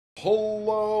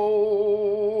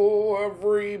Hello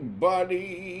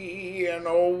everybody and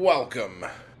welcome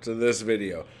to this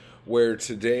video where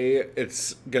today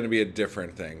it's going to be a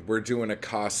different thing. We're doing a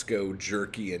Costco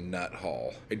jerky and nut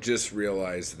haul. I just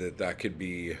realized that that could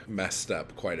be messed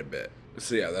up quite a bit.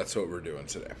 So yeah, that's what we're doing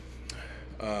today.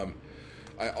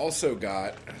 I also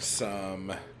got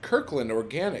some Kirkland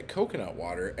organic coconut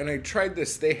water, and I tried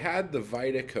this. They had the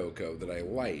Vita Coco that I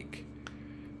like.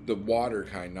 The water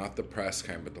kind, not the press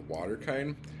kind, but the water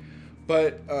kind.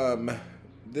 But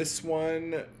this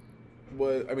one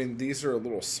was, I mean, these are a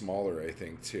little smaller, I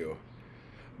think, too.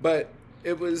 But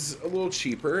it was a little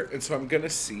cheaper, and so I'm going to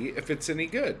see if it's any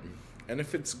good. And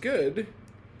if it's good,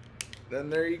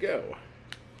 then there you go.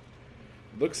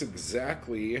 Looks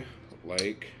exactly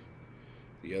like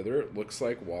the other. It looks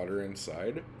like water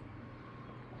inside.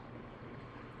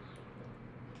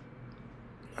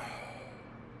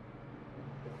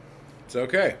 It's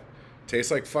okay.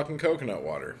 Tastes like fucking coconut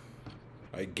water.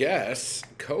 I guess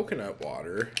coconut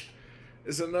water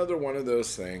is another one of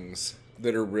those things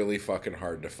that are really fucking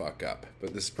hard to fuck up.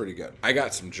 But this is pretty good. I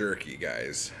got some jerky,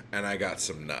 guys, and I got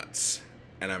some nuts,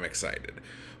 and I'm excited.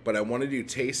 But I want to do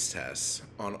taste tests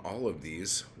on all of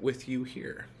these with you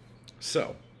here.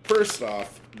 So, first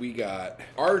off, we got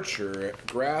Archer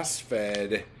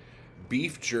grass-fed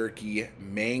beef jerky,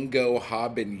 mango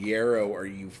habanero. Are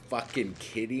you fucking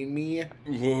kidding me?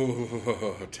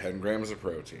 Ooh, 10 grams of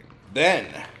protein. Then,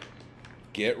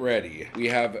 get ready. We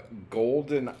have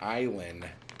Golden Island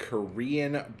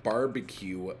Korean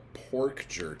barbecue pork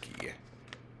jerky.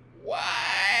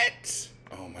 What?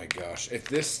 Oh my gosh. If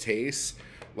this tastes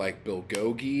like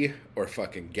bulgogi or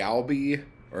fucking galbi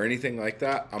or anything like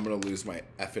that, I'm gonna lose my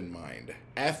effing mind.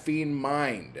 Effing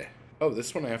mind. Oh,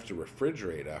 this one I have to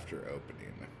refrigerate after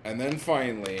opening. And then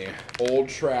finally, Old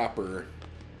Trapper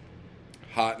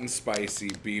hot and spicy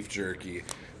beef jerky.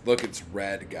 Look, it's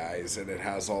red, guys, and it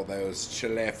has all those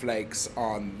chili flakes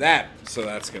on that. So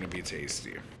that's gonna be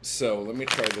tasty. So let me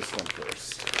try this one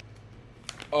first.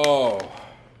 Oh.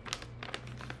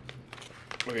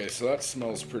 Okay, so that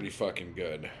smells pretty fucking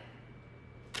good.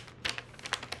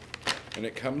 And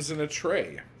it comes in a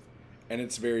tray, and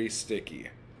it's very sticky.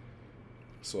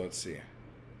 So let's see.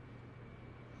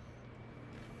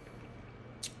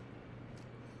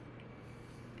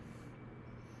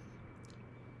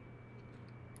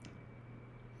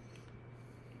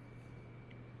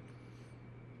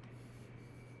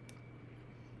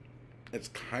 It's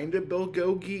kind of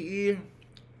bulgogi-y.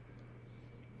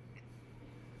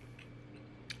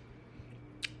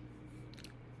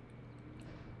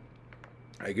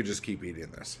 I could just keep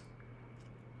eating this.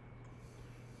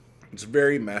 It's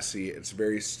very messy. It's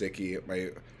very sticky. My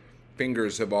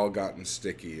fingers have all gotten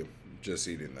sticky just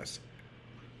eating this.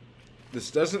 This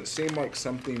doesn't seem like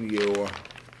something you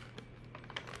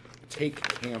take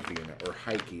camping or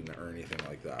hiking or anything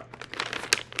like that.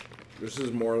 This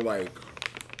is more like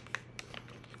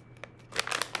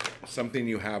something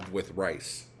you have with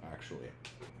rice, actually.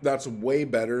 That's way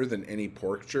better than any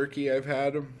pork jerky I've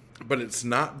had, but it's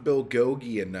not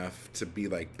bulgogi enough to be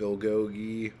like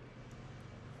bulgogi.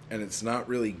 And it's not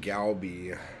really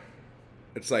galbi.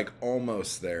 It's like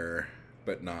almost there,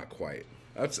 but not quite.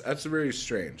 That's very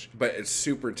strange. But it's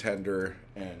super tender,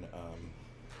 and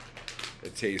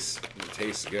it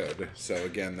tastes good. So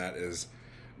again, that is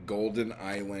Golden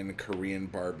Island Korean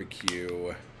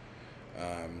barbecue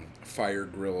fire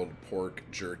grilled pork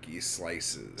jerky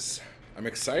slices. I'm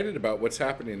excited about what's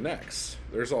happening next.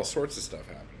 There's all sorts of stuff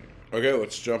happening. Okay,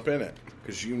 let's jump in it,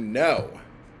 because you know.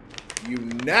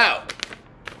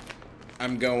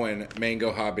 I'm going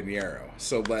mango habanero.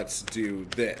 So let's do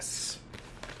this.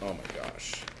 Oh my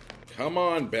gosh. Come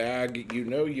on, bag. You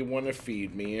know you want to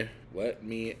feed me. Let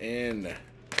me in.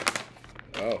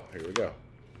 Oh, here we go.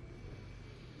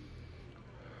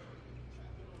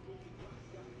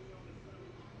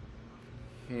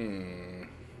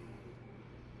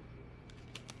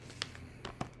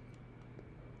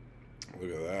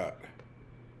 Look at that.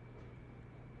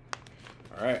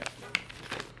 All right.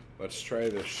 Let's try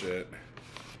this shit.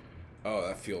 Oh,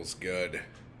 that feels good.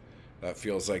 That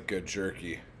feels like good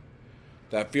jerky.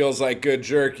 That feels like good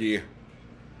jerky.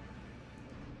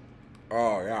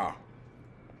 Oh, yeah.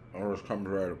 It just comes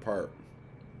right apart.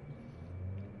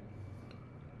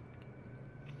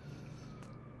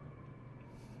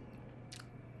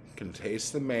 Can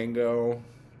taste the mango.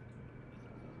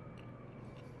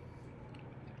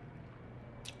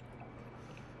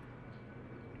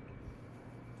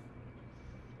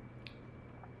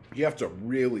 You have to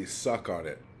really suck on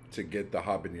it to get the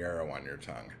habanero on your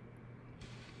tongue.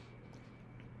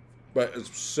 But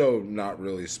it's so not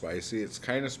really spicy. It's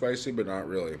kind of spicy, but not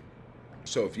really.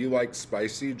 So if you like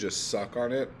spicy, just suck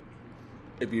on it.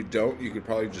 If you don't, you could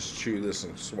probably just chew this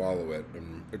and swallow it,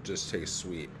 and it just tastes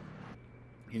sweet.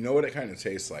 You know what it kind of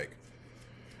tastes like?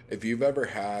 If you've ever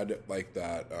had like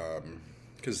that,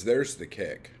 because there's the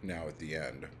kick now at the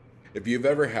end. If you've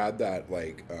ever had that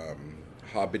like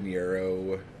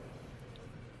habanero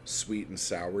sweet and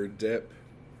sour dip,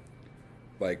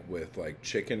 like with like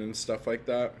chicken and stuff like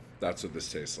that, that's what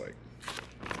this tastes like.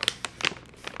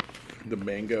 The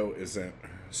mango isn't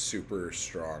super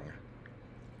strong,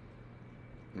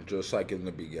 just like in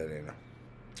the beginning.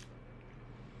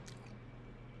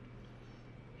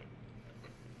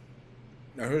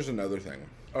 Now here's another thing.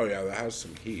 Oh yeah, that has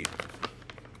some heat.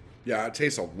 Yeah, it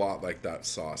tastes a lot like that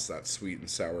sauce, that sweet and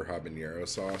sour habanero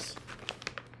sauce.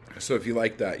 So if you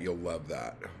like that, you'll love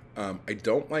that. I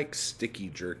don't like sticky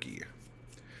jerky,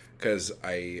 because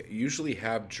I usually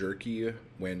have jerky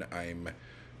when I'm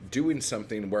doing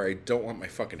something where I don't want my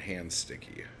fucking hands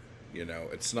sticky. You know,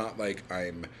 it's not like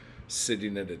I'm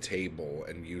sitting at a table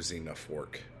and using a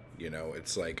fork. You know,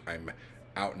 it's like I'm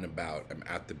out and about. I'm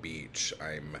at the beach.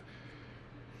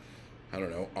 I don't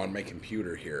know, on my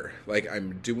computer here. Like,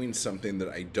 I'm doing something that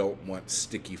I don't want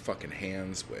sticky fucking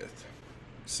hands with.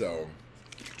 So,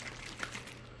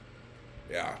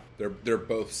 yeah, they're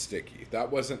both sticky.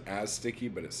 That wasn't as sticky,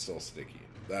 but it's still sticky.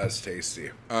 That's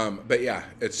tasty. But yeah,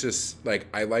 it's just, like,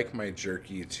 I like my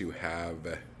jerky to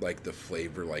have, like, the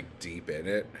flavor, like, deep in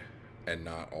it, and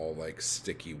not all, like,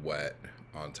 sticky wet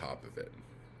on top of it.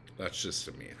 That's just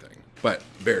a me thing. But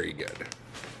very good.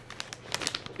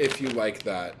 If you like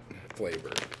that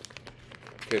flavor.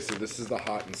 Okay, so this is the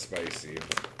hot and spicy.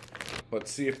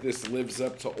 Let's see if this lives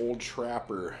up to Old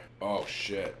Trapper. Oh,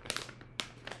 shit.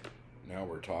 Now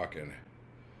we're talking.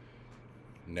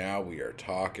 Now we are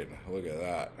talking. Look at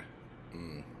that.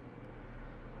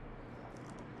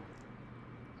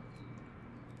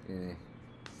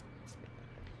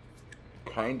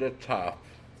 Kinda tough,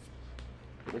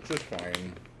 which is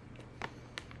fine.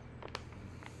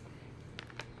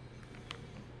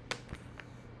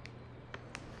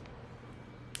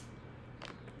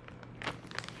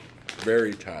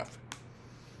 Very tough.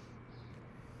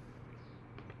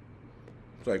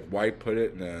 It's like, why put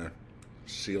it in a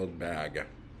sealed bag?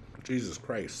 Jesus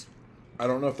Christ. I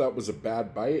don't know if that was a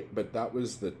bad bite, but that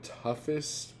was the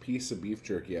toughest piece of beef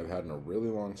jerky I've had in a really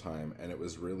long time, and it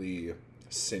was really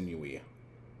sinewy.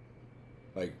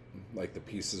 Like the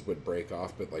pieces would break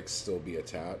off, but like still be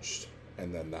attached,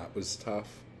 and then that was tough.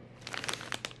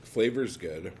 Flavor's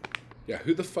good. Yeah,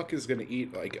 who the fuck is gonna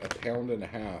eat like a pound and a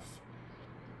half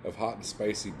of hot and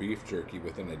spicy beef jerky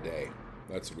within a day?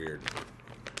 That's weird.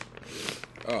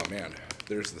 Oh man,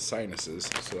 there's the sinuses,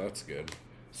 so that's good.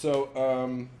 So,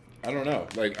 I don't know.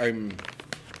 Like, I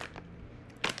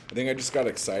think I just got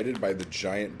excited by the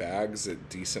giant bags at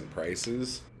decent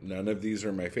prices. None of these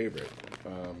are my favorite.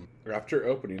 After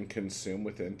opening, consume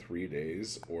within 3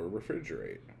 days or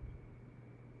refrigerate.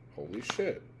 Holy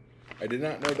shit. I did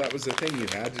not know that was a thing you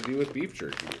had to do with beef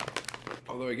jerky.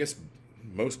 Although I guess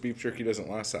most beef jerky doesn't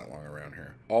last that long around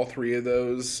here. All three of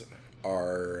those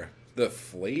are... The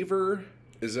flavor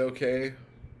is okay,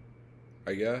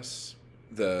 I guess.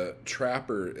 The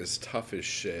Trapper is tough as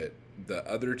shit. The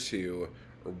other two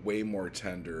are way more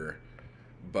tender,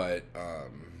 but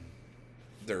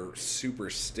they're super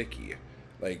sticky.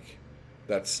 Like,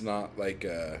 that's not like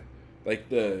a... Like,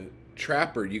 the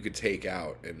Trapper you could take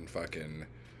out and fucking...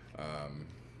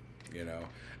 you know,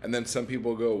 and then some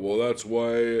people go, well, that's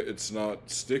why it's not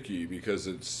sticky, because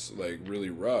it's like really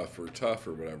rough or tough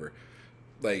or whatever.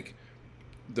 Like,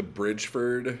 the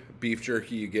Bridgeford beef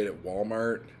jerky you get at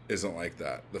Walmart isn't like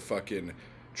that. The fucking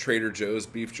Trader Joe's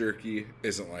beef jerky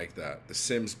isn't like that. The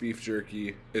Simms beef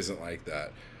jerky isn't like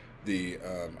that. The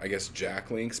I guess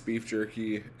Jack Link's beef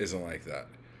jerky isn't like that.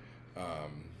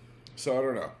 So I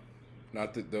don't know.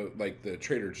 Not that the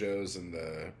Trader Joe's and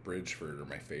the Bridgeford are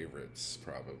my favorites,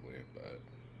 probably, but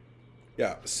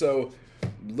yeah. So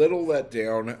little let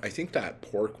down. I think that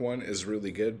pork one is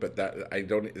really good, but that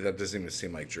doesn't even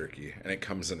seem like jerky, and it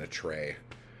comes in a tray.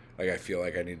 Like, I feel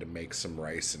like I need to make some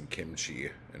rice and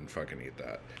kimchi and fucking eat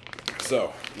that.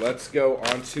 So let's go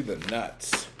on to the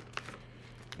nuts.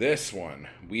 This one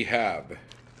we have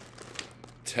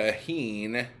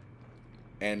tahini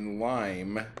and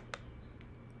lime.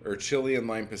 Or chili and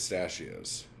lime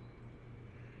pistachios.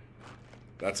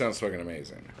 That sounds fucking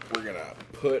amazing. We're gonna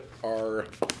put our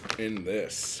in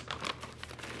this.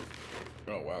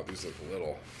 Oh wow, these look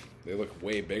little. They look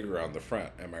way bigger on the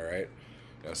front, am I right?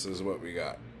 This is what we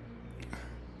got.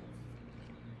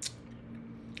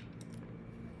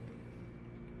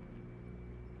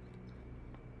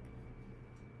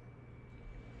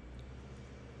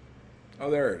 Oh,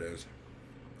 there it is.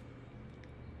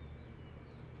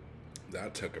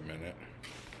 That took a minute.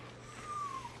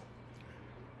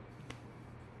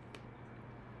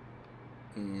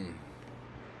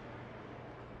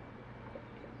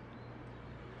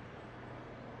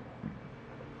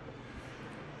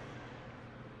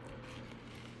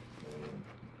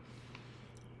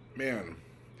 Man,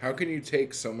 how can you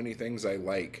take so many things I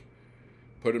like,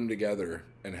 put them together,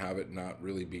 and have it not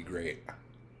really be great?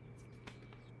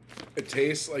 It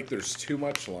tastes like there's too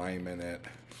much lime in it,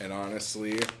 and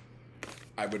honestly,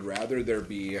 I would rather there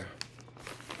be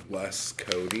less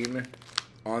coating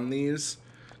on these,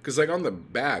 because like on the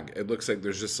bag, it looks like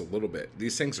there's just a little bit.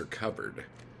 These things are covered,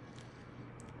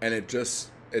 and it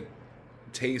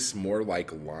tastes more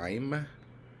like lime.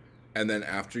 And then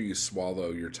after you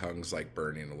swallow, your tongue's like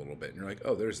burning a little bit. And you're like,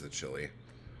 oh, there's the chili.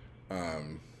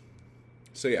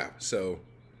 So yeah, so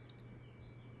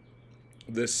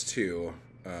this too,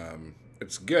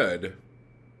 it's good,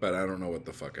 but I don't know what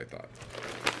the fuck I thought.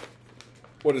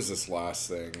 What is this last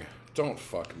thing? Don't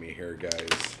fuck me here,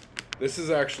 guys. This is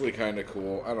actually kind of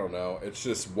cool. I don't know. It's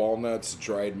just walnuts,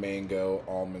 dried mango,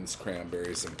 almonds,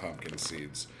 cranberries, and pumpkin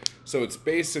seeds. So it's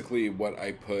basically what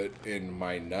I put in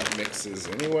my nut mixes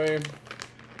anyway.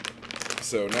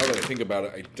 So now that I think about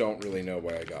it, I don't really know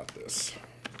why I got this.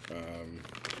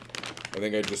 I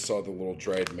think I just saw the little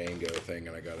dried mango thing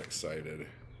and I got excited.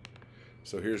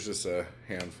 So here's just a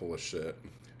handful of shit.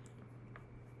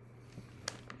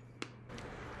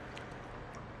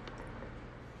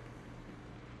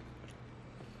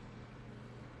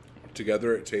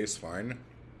 Together it tastes fine.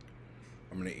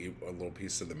 I'm gonna eat a little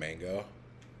piece of the mango.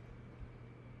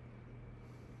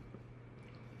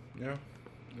 Yeah,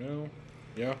 no,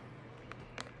 yeah.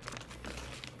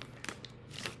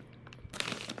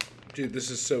 Dude, this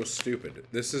is so stupid.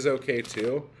 This is okay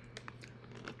too,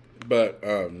 but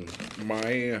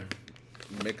my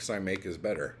mix I make is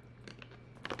better.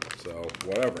 So,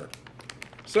 whatever.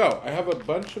 So, I have a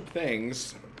bunch of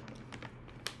things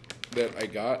that I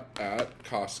got at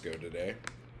Costco today,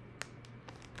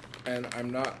 and I'm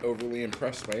not overly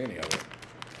impressed by any of it.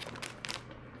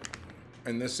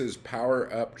 And this is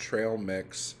Power Up Trail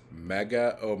Mix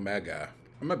Mega Omega.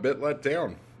 I'm a bit let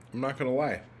down. I'm not gonna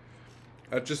lie.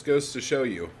 That just goes to show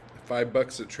you,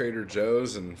 $5 at Trader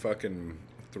Joe's and fucking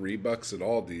 $3 at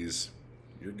Aldi's,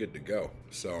 you're good to go.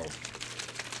 So,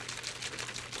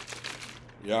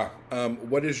 yeah.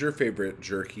 What is your favorite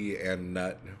jerky and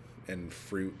nut and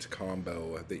fruit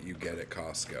combo that you get at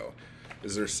Costco?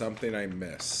 Is there something I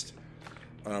missed?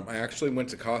 I actually went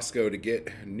to Costco to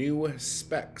get new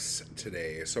specs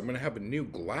today, so I'm going to have a new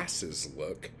glasses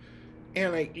look,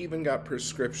 and I even got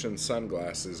prescription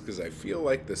sunglasses because I feel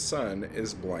like the sun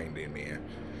is blinding me.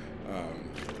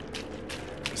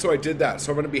 So I did that,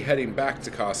 so I'm going to be heading back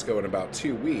to Costco in about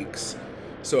 2 weeks,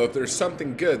 so if there's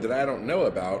something good that I don't know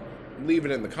about, leave it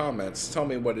in the comments, tell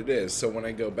me what it is, so when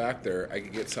I go back there, I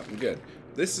can get something good.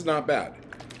 This is not bad,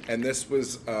 and this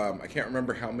was, I can't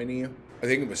remember how many. I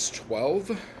think it was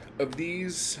 12 of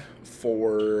these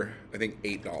for, I think,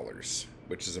 $8,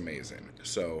 which is amazing.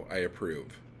 So I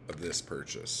approve of this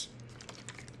purchase.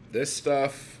 This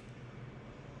stuff,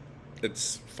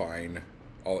 it's fine.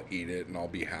 I'll eat it and I'll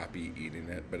be happy eating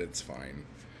it, but it's fine.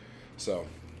 So,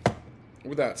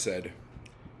 with that said,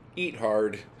 eat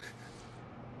hard,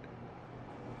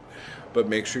 but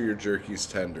make sure your jerky's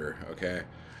tender, okay?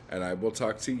 And I will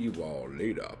talk to you all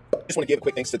later. Just want to give a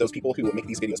quick thanks to those people who make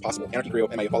these videos possible. Anarchy Crew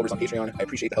and my followers on Patreon. I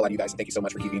appreciate the hell out of you guys. Thank you so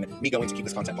much for keeping me going to keep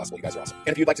this content possible. You guys are awesome.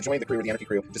 And if you'd like to join the crew or the Anarchy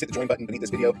Crew, just hit the join button beneath this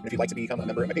video. And if you'd like to become a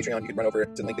member of my Patreon, you can run over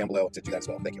to the link down below to do that as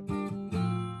well. Thank you.